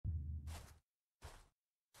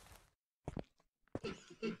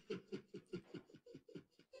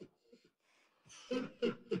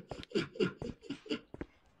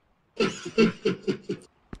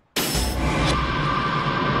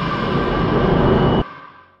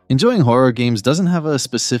Enjoying horror games doesn't have a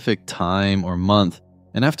specific time or month,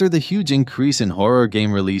 and after the huge increase in horror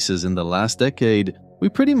game releases in the last decade, we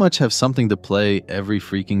pretty much have something to play every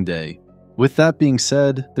freaking day. With that being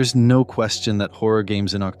said, there's no question that horror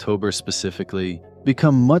games in October specifically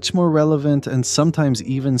become much more relevant and sometimes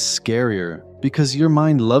even scarier, because your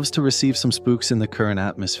mind loves to receive some spooks in the current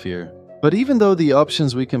atmosphere. But even though the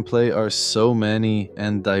options we can play are so many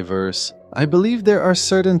and diverse, I believe there are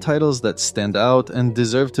certain titles that stand out and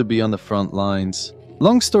deserve to be on the front lines.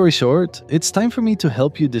 Long story short, it's time for me to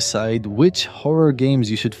help you decide which horror games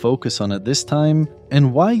you should focus on at this time,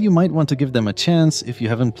 and why you might want to give them a chance if you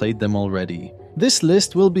haven't played them already. This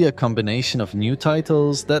list will be a combination of new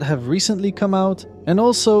titles that have recently come out, and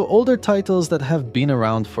also older titles that have been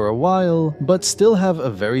around for a while, but still have a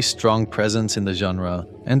very strong presence in the genre,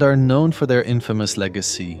 and are known for their infamous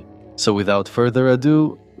legacy. So without further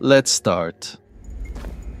ado, let's start.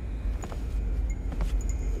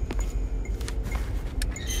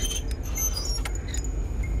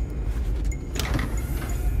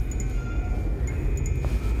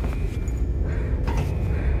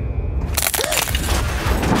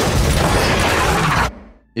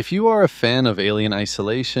 If you are a fan of Alien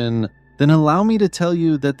Isolation, then allow me to tell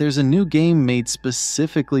you that there's a new game made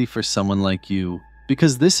specifically for someone like you,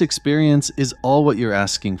 because this experience is all what you're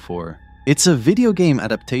asking for. It's a video game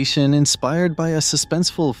adaptation inspired by a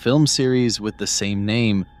suspenseful film series with the same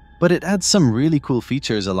name, but it adds some really cool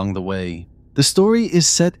features along the way. The story is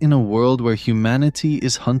set in a world where humanity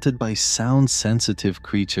is hunted by sound-sensitive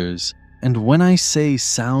creatures. And when I say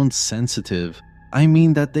sound-sensitive, I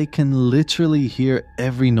mean that they can literally hear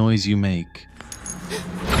every noise you make.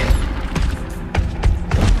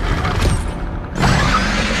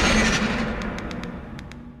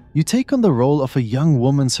 You take on the role of a young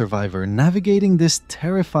woman survivor navigating this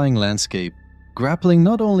terrifying landscape, grappling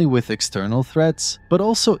not only with external threats, but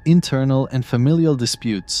also internal and familial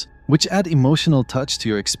disputes, which add emotional touch to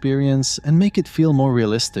your experience and make it feel more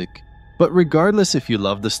realistic. But regardless if you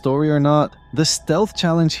love the story or not, the stealth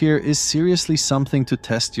challenge here is seriously something to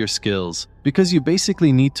test your skills, because you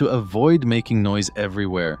basically need to avoid making noise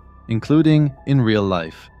everywhere, including in real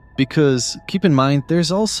life. Because, keep in mind,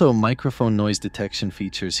 there's also microphone noise detection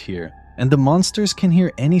features here, and the monsters can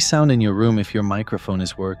hear any sound in your room if your microphone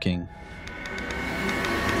is working.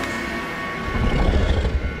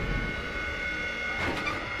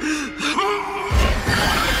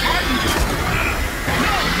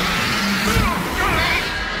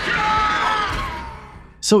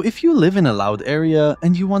 So if you live in a loud area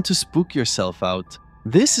and you want to spook yourself out,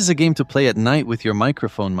 this is a game to play at night with your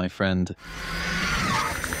microphone, my friend.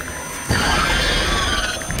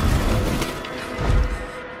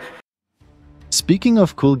 Speaking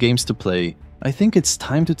of cool games to play, I think it's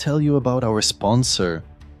time to tell you about our sponsor.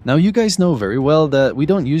 Now, you guys know very well that we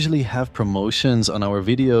don't usually have promotions on our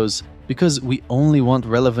videos because we only want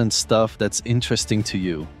relevant stuff that's interesting to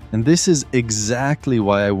you. And this is exactly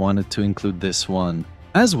why I wanted to include this one.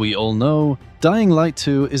 As we all know, Dying Light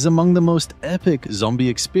 2 is among the most epic zombie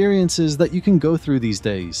experiences that you can go through these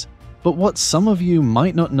days. But what some of you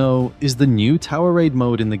might not know is the new Tower Raid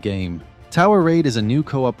mode in the game. Tower Raid is a new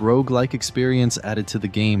co-op roguelike experience added to the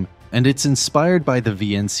game, and it's inspired by the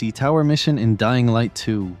VNC Tower mission in Dying Light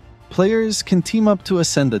 2. Players can team up to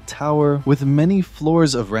ascend a tower with many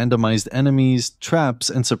floors of randomized enemies, traps,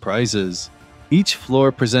 and surprises. Each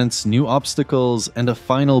floor presents new obstacles and a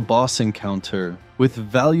final boss encounter, with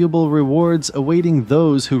valuable rewards awaiting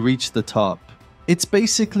those who reach the top. It's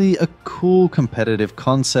basically a cool competitive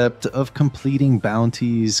concept of completing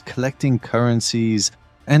bounties, collecting currencies,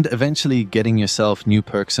 and eventually getting yourself new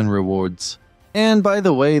perks and rewards. And by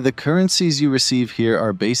the way, the currencies you receive here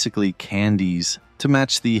are basically candies to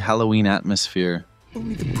match the Halloween atmosphere.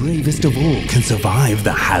 Only the bravest of all can survive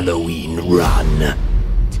the Halloween run.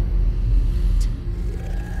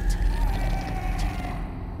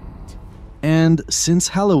 And since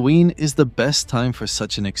Halloween is the best time for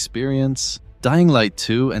such an experience, Dying Light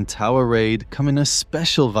 2 and Tower Raid come in a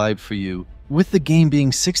special vibe for you, with the game being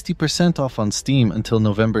 60% off on Steam until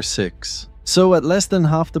November 6. So at less than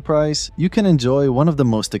half the price, you can enjoy one of the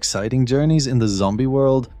most exciting journeys in the zombie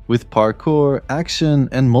world, with parkour, action,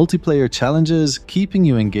 and multiplayer challenges keeping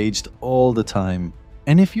you engaged all the time.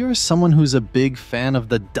 And if you're someone who's a big fan of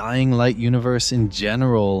the Dying Light universe in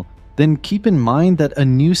general, then keep in mind that a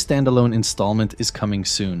new standalone installment is coming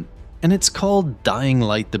soon, and it's called Dying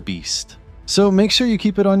Light the Beast. So make sure you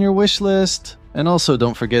keep it on your wish list, and also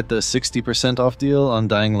don't forget the 60% off deal on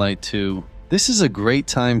Dying Light 2. This is a great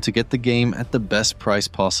time to get the game at the best price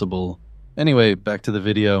possible. Anyway, back to the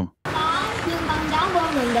video.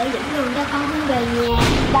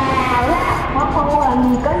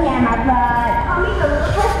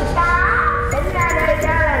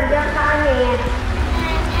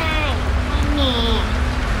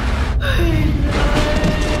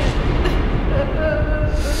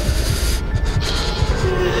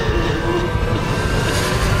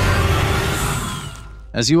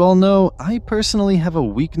 As you all know, I personally have a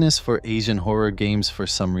weakness for Asian horror games for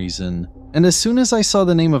some reason. And as soon as I saw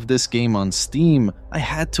the name of this game on Steam, I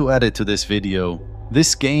had to add it to this video.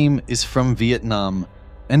 This game is from Vietnam,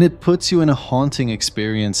 and it puts you in a haunting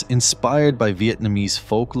experience inspired by Vietnamese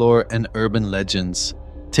folklore and urban legends,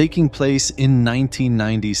 taking place in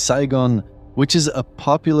 1990 Saigon, which is a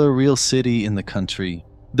popular real city in the country.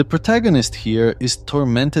 The protagonist here is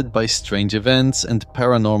tormented by strange events and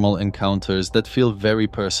paranormal encounters that feel very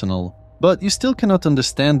personal, but you still cannot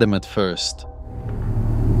understand them at first.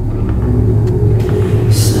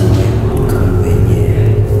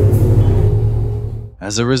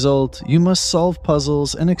 As a result, you must solve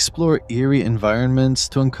puzzles and explore eerie environments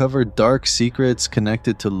to uncover dark secrets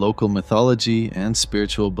connected to local mythology and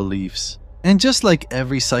spiritual beliefs. And just like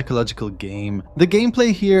every psychological game, the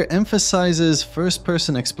gameplay here emphasizes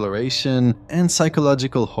first-person exploration and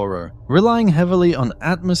psychological horror, relying heavily on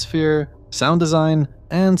atmosphere, sound design,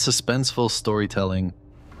 and suspenseful storytelling.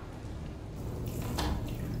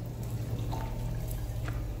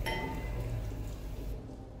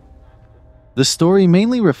 The story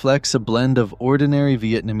mainly reflects a blend of ordinary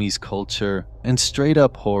Vietnamese culture and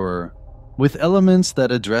straight-up horror, with elements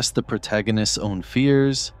that address the protagonist's own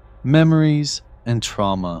fears, memories, and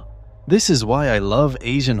trauma. This is why I love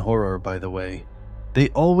Asian horror, by the way. They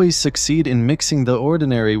always succeed in mixing the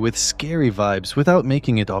ordinary with scary vibes without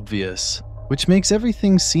making it obvious, which makes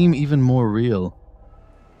everything seem even more real.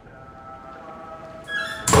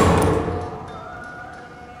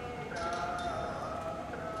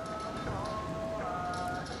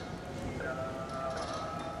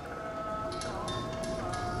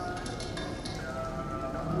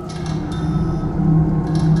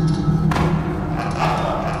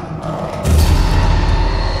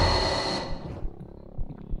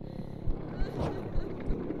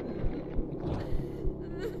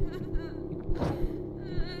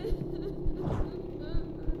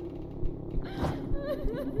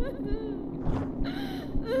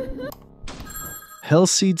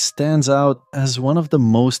 Hellseed stands out as one of the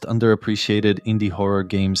most underappreciated indie horror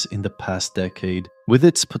games in the past decade, with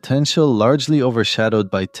its potential largely overshadowed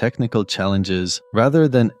by technical challenges rather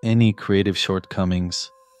than any creative shortcomings.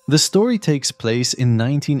 The story takes place in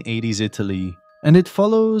 1980s Italy, and it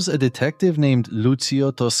follows a detective named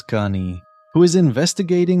Lucio Toscani, who is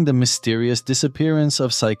investigating the mysterious disappearance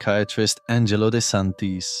of psychiatrist Angelo De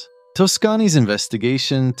Santis. Toscani's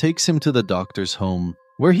investigation takes him to the doctor's home,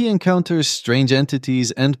 where he encounters strange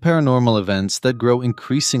entities and paranormal events that grow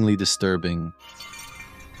increasingly disturbing.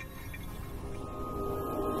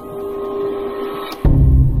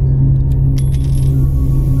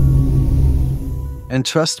 And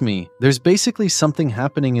trust me, there's basically something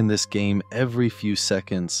happening in this game every few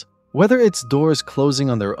seconds. Whether it's doors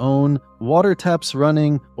closing on their own, water taps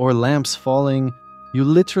running, or lamps falling, you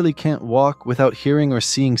literally can't walk without hearing or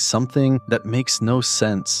seeing something that makes no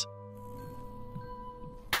sense.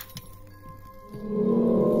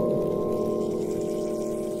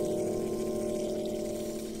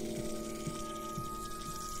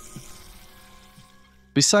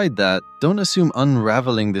 Beside that, don't assume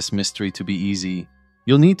unraveling this mystery to be easy.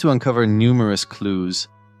 You'll need to uncover numerous clues,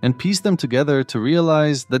 and piece them together to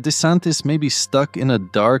realize that De Santis may be stuck in a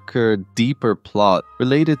darker, deeper plot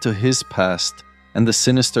related to his past and the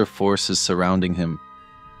sinister forces surrounding him.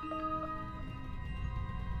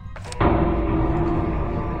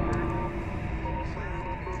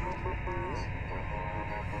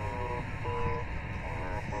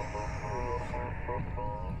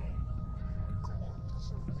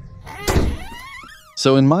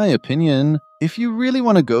 So in my opinion, if you really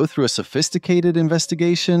want to go through a sophisticated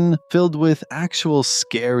investigation filled with actual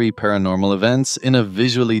scary paranormal events in a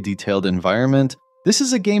visually detailed environment, this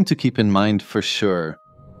is a game to keep in mind for sure.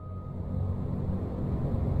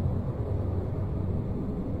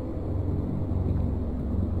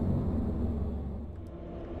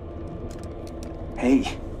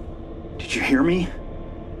 Hey, did you hear me?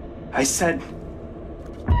 I said...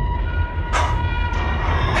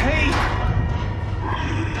 Hey!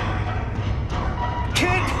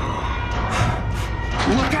 Kid!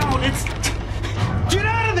 Look out! It's... Get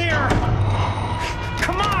out of there!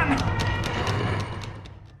 Come on!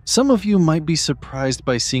 Some of you might be surprised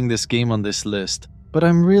by seeing this game on this list, but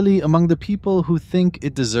I'm really among the people who think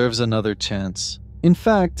it deserves another chance. In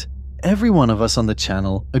fact, every one of us on the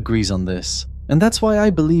channel agrees on this, and that's why I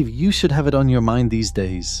believe you should have it on your mind these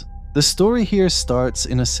days. The story here starts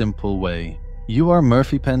in a simple way. You are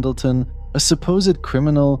Murphy Pendleton, a supposed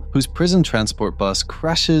criminal whose prison transport bus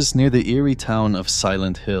crashes near the eerie town of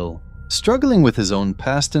Silent Hill. Struggling with his own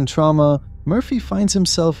past and trauma, Murphy finds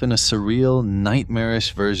himself in a surreal,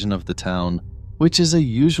 nightmarish version of the town, which is a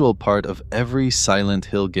usual part of every Silent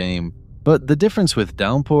Hill game. But the difference with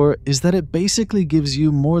Downpour is that it basically gives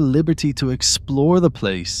you more liberty to explore the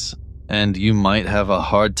place, and you might have a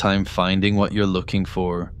hard time finding what you're looking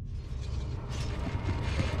for.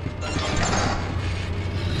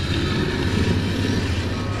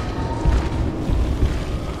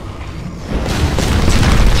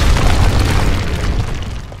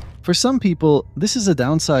 For some people, this is a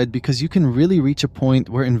downside because you can really reach a point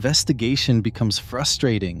where investigation becomes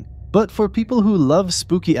frustrating. But for people who love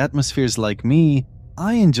spooky atmospheres like me,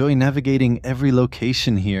 I enjoy navigating every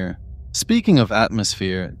location here. Speaking of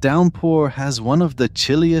atmosphere, Downpour has one of the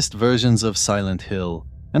chilliest versions of Silent Hill,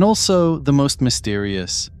 and also the most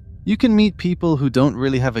mysterious. You can meet people who don't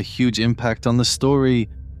really have a huge impact on the story,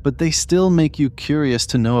 but they still make you curious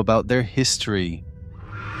to know about their history.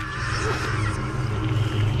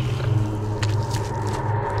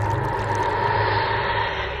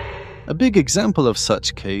 A big example of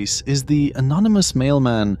such case is the anonymous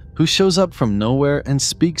mailman who shows up from nowhere and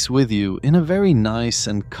speaks with you in a very nice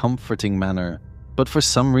and comforting manner. But for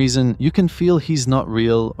some reason, you can feel he's not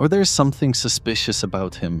real or there's something suspicious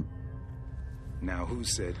about him. Now who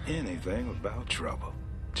said anything about trouble?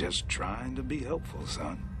 Just trying to be helpful,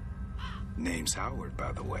 son. Name's Howard,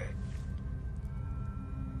 by the way.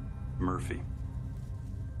 Murphy.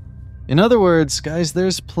 In other words, guys,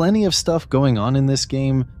 there's plenty of stuff going on in this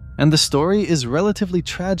game, and the story is relatively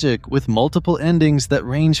tragic with multiple endings that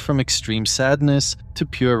range from extreme sadness to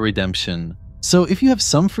pure redemption. So if you have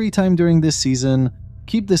some free time during this season,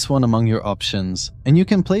 keep this one among your options, and you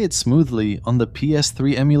can play it smoothly on the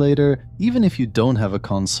PS3 emulator even if you don't have a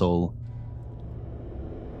console.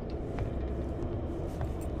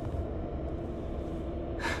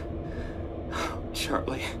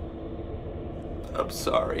 Charlie, I'm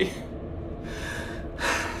sorry.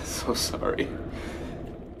 So sorry.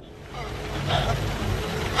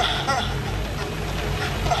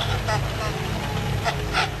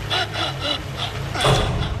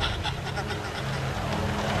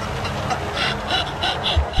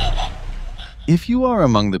 If you are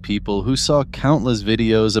among the people who saw countless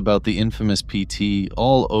videos about the infamous PT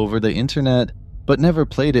all over the internet, but never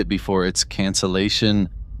played it before its cancellation,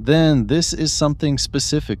 then this is something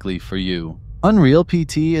specifically for you. Unreal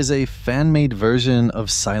PT is a fan-made version of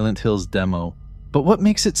Silent Hill's demo, but what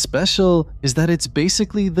makes it special is that it's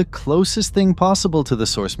basically the closest thing possible to the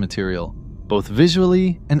source material, both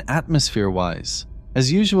visually and atmosphere-wise.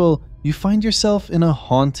 As usual, you find yourself in a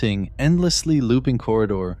haunting, endlessly looping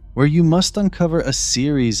corridor where you must uncover a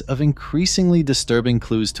series of increasingly disturbing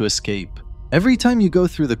clues to escape. Every time you go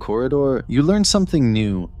through the corridor, you learn something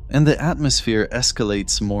new, and the atmosphere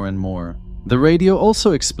escalates more and more. The radio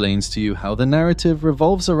also explains to you how the narrative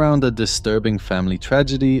revolves around a disturbing family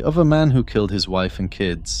tragedy of a man who killed his wife and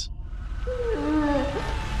kids.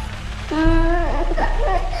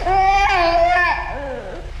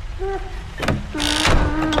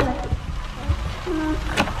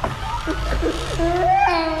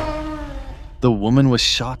 The woman was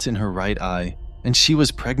shot in her right eye, and she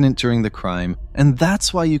was pregnant during the crime, and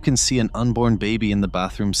that's why you can see an unborn baby in the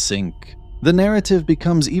bathroom sink. The narrative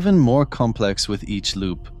becomes even more complex with each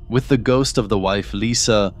loop, with the ghost of the wife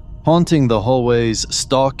Lisa haunting the hallways,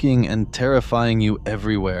 stalking and terrifying you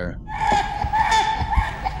everywhere.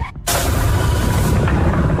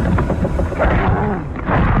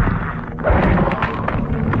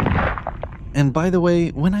 And by the way,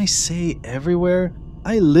 when I say everywhere,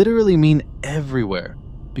 I literally mean everywhere.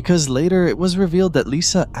 Because later it was revealed that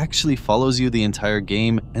Lisa actually follows you the entire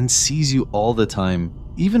game and sees you all the time,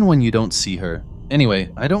 even when you don't see her.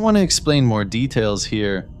 Anyway, I don't want to explain more details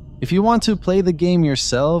here. If you want to play the game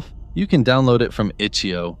yourself, you can download it from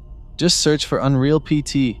itch.io. Just search for Unreal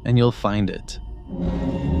PT and you'll find it.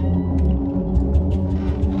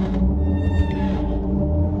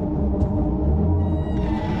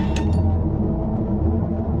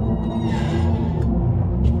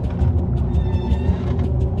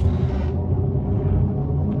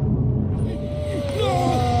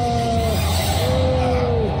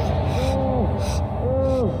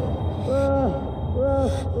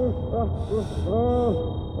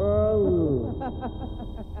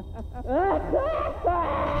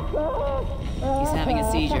 He's having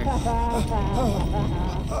a seizure.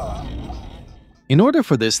 In order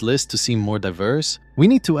for this list to seem more diverse, we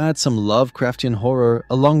need to add some Lovecraftian horror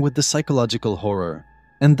along with the psychological horror.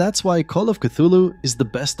 And that's why Call of Cthulhu is the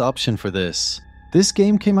best option for this. This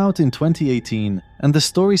game came out in 2018, and the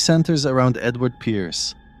story centers around Edward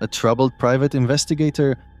Pierce, a troubled private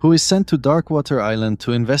investigator who is sent to Darkwater Island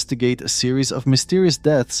to investigate a series of mysterious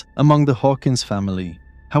deaths among the Hawkins family.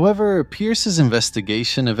 However, Pierce's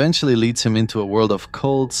investigation eventually leads him into a world of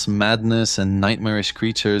cults, madness, and nightmarish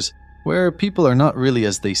creatures where people are not really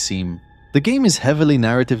as they seem. The game is heavily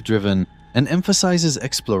narrative-driven and emphasizes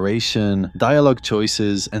exploration, dialogue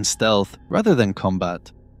choices, and stealth rather than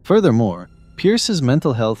combat. Furthermore, Pierce's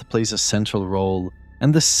mental health plays a central role,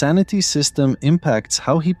 and the sanity system impacts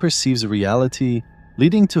how he perceives reality,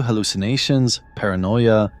 leading to hallucinations,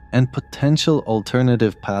 paranoia, and potential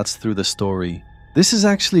alternative paths through the story. This is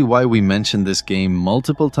actually why we mentioned this game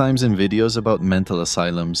multiple times in videos about mental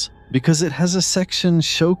asylums, because it has a section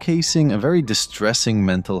showcasing a very distressing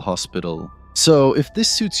mental hospital. So if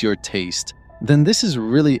this suits your taste, then this is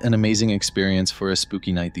really an amazing experience for a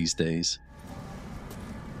spooky night these days.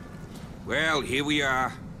 Well, here we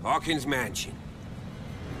are, Hawkins Mansion.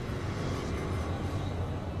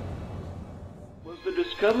 Was the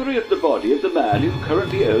discovery of the body of the man who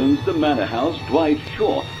currently owns the manor house, Dwight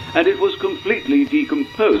Shaw, and it was completely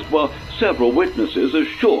decomposed, while several witnesses are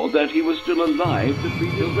sure that he was still alive.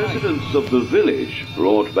 The residents of the village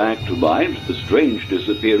brought back to mind the strange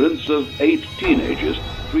disappearance of 8 teenagers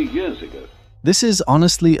 3 years ago. This is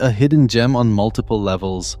honestly a hidden gem on multiple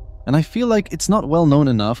levels, and I feel like it's not well known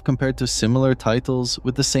enough compared to similar titles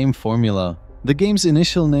with the same formula. The game's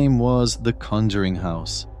initial name was The Conjuring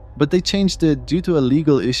House, but they changed it due to a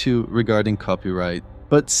legal issue regarding copyright.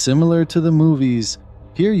 But similar to the movies,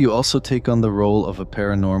 here you also take on the role of a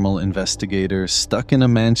paranormal investigator stuck in a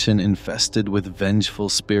mansion infested with vengeful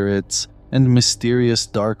spirits and mysterious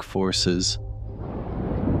dark forces.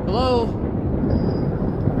 Hello?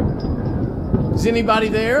 Is anybody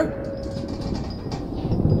there?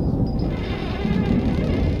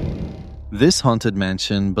 This haunted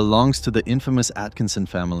mansion belongs to the infamous Atkinson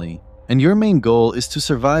family, and your main goal is to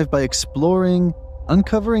survive by exploring,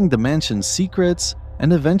 uncovering the mansion's secrets,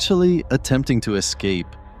 and eventually attempting to escape.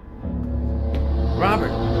 Robert?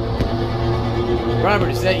 Robert,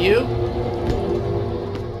 is that you?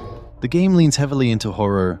 The game leans heavily into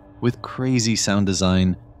horror, with crazy sound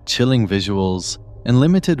design, chilling visuals, and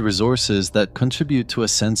limited resources that contribute to a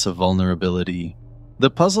sense of vulnerability. The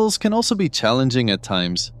puzzles can also be challenging at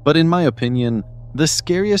times, but in my opinion, the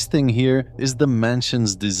scariest thing here is the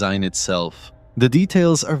mansion's design itself. The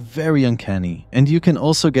details are very uncanny, and you can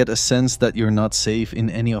also get a sense that you're not safe in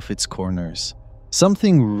any of its corners.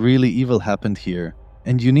 Something really evil happened here,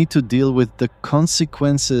 and you need to deal with the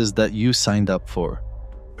consequences that you signed up for.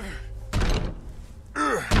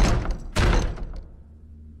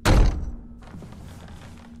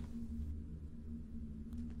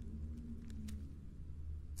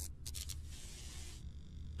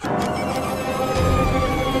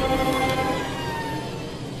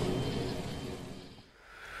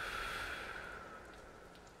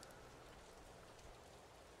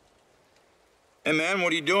 Hey man,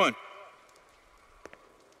 what are you doing?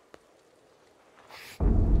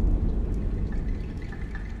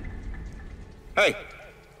 Hey!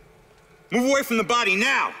 Move away from the body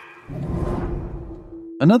now!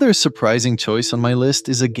 Another surprising choice on my list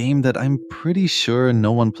is a game that I'm pretty sure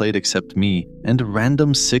no one played except me and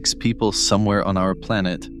random 6 people somewhere on our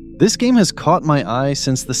planet. This game has caught my eye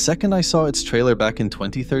since the second I saw its trailer back in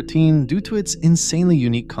 2013 due to its insanely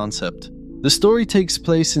unique concept. The story takes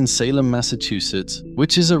place in Salem, Massachusetts,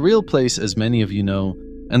 which is a real place as many of you know,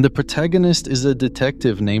 and the protagonist is a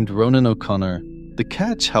detective named Ronan O'Connor. The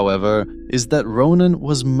catch, however, is that Ronan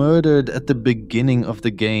was murdered at the beginning of the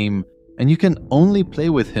game, and you can only play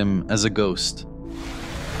with him as a ghost.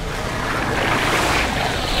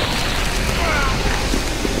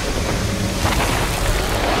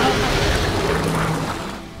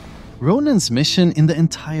 Ronan's mission in the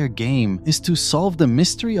entire game is to solve the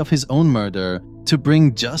mystery of his own murder, to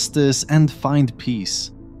bring justice and find peace.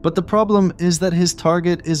 But the problem is that his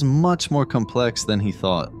target is much more complex than he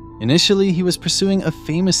thought. Initially, he was pursuing a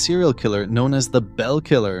famous serial killer known as the Bell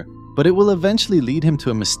Killer, but it will eventually lead him to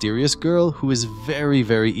a mysterious girl who is very,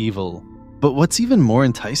 very evil. But what's even more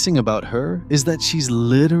enticing about her is that she's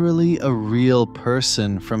literally a real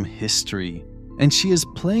person from history, and she is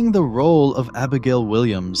playing the role of Abigail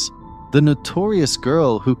Williams, the notorious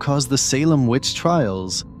girl who caused the Salem witch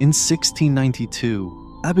trials in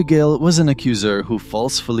 1692. Abigail was an accuser who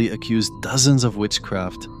falsely accused dozens of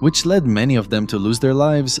witchcraft, which led many of them to lose their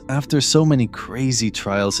lives after so many crazy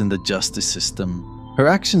trials in the justice system. Her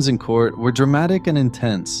actions in court were dramatic and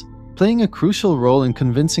intense, playing a crucial role in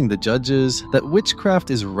convincing the judges that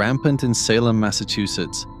witchcraft is rampant in Salem,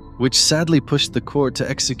 Massachusetts, which sadly pushed the court to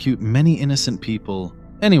execute many innocent people.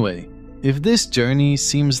 Anyway, if this journey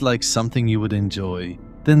seems like something you would enjoy,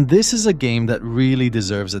 then this is a game that really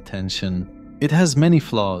deserves attention. It has many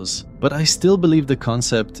flaws, but I still believe the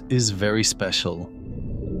concept is very special.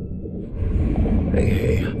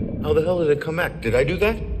 Hey, how the hell did it come back? Did I do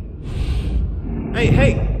that?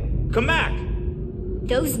 Hey, come back!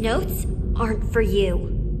 Those notes aren't for you.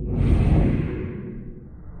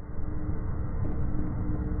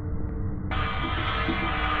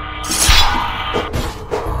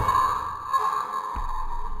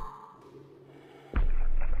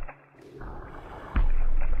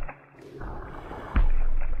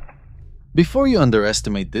 Before you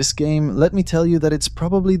underestimate this game, let me tell you that it's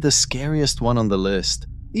probably the scariest one on the list,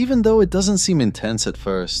 even though it doesn't seem intense at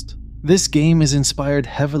first. This game is inspired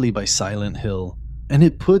heavily by Silent Hill, and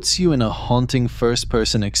it puts you in a haunting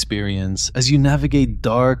first-person experience as you navigate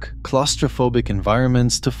dark, claustrophobic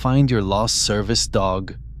environments to find your lost service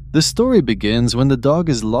dog. The story begins when the dog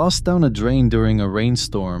is lost down a drain during a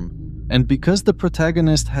rainstorm, and because the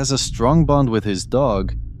protagonist has a strong bond with his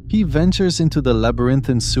dog, he ventures into the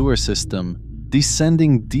labyrinthine sewer system,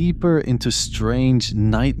 descending deeper into strange,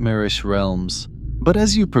 nightmarish realms. But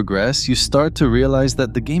as you progress, you start to realize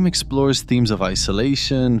that the game explores themes of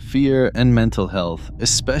isolation, fear, and mental health,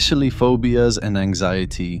 especially phobias and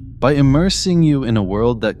anxiety, by immersing you in a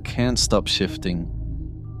world that can't stop shifting.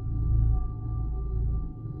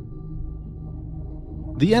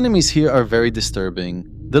 The enemies here are very disturbing.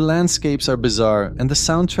 The landscapes are bizarre, and the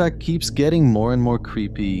soundtrack keeps getting more and more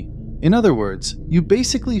creepy. In other words, you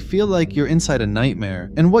basically feel like you're inside a nightmare,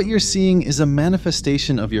 and what you're seeing is a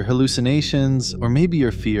manifestation of your hallucinations or maybe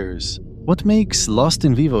your fears. What makes Lost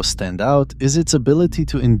in Vivo stand out is its ability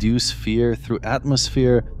to induce fear through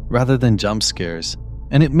atmosphere rather than jump scares,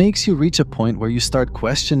 and it makes you reach a point where you start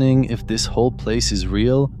questioning if this whole place is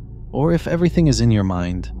real or if everything is in your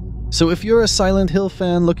mind. So if you're a Silent Hill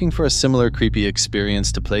fan looking for a similar creepy experience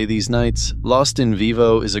to play these nights, Lost in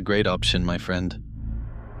Vivo is a great option, my friend.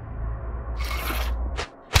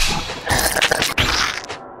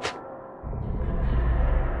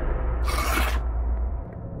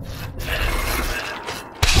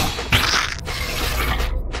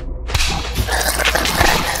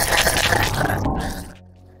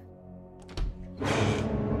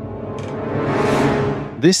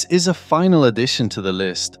 This is a final addition to the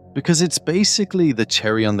list, because it's basically the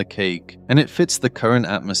cherry on the cake, and it fits the current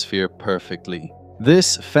atmosphere perfectly.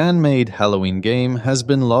 This fan-made Halloween game has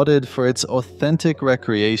been lauded for its authentic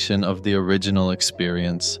recreation of the original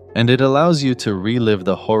experience, and it allows you to relive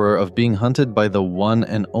the horror of being hunted by the one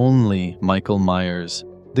and only Michael Myers.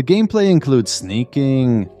 The gameplay includes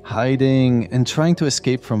sneaking, hiding, and trying to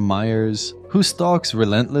escape from Myers, who stalks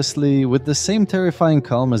relentlessly with the same terrifying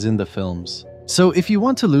calm as in the films. So if you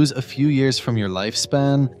want to lose a few years from your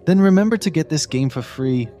lifespan, then remember to get this game for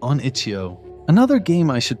free on itch.io. Another game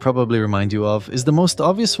I should probably remind you of is the most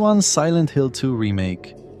obvious one, Silent Hill 2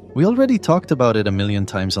 Remake. We already talked about it a million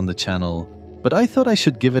times on the channel, but I thought I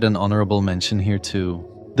should give it an honorable mention here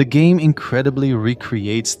too. The game incredibly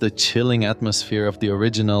recreates the chilling atmosphere of the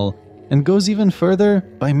original and goes even further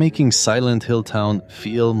by making Silent Hill Town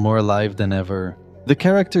feel more alive than ever. The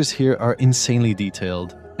characters here are insanely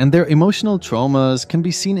detailed, and their emotional traumas can be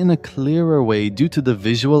seen in a clearer way due to the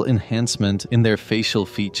visual enhancement in their facial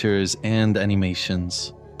features and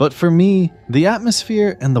animations. But for me, the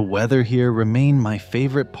atmosphere and the weather here remain my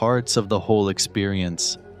favorite parts of the whole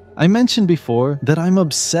experience. I mentioned before that I'm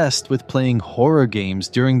obsessed with playing horror games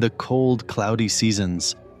during the cold, cloudy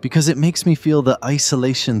seasons, because it makes me feel the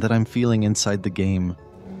isolation that I'm feeling inside the game.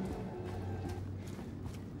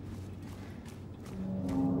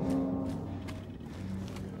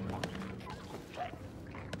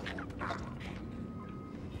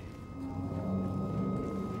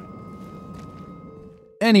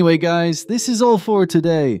 Anyway guys, this is all for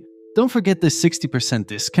today. Don't forget the 60%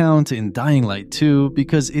 discount in Dying Light 2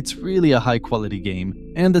 because it's really a high quality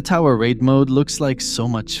game, and the Tower Raid mode looks like so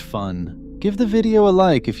much fun. Give the video a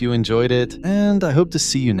like if you enjoyed it, and I hope to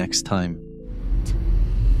see you next time.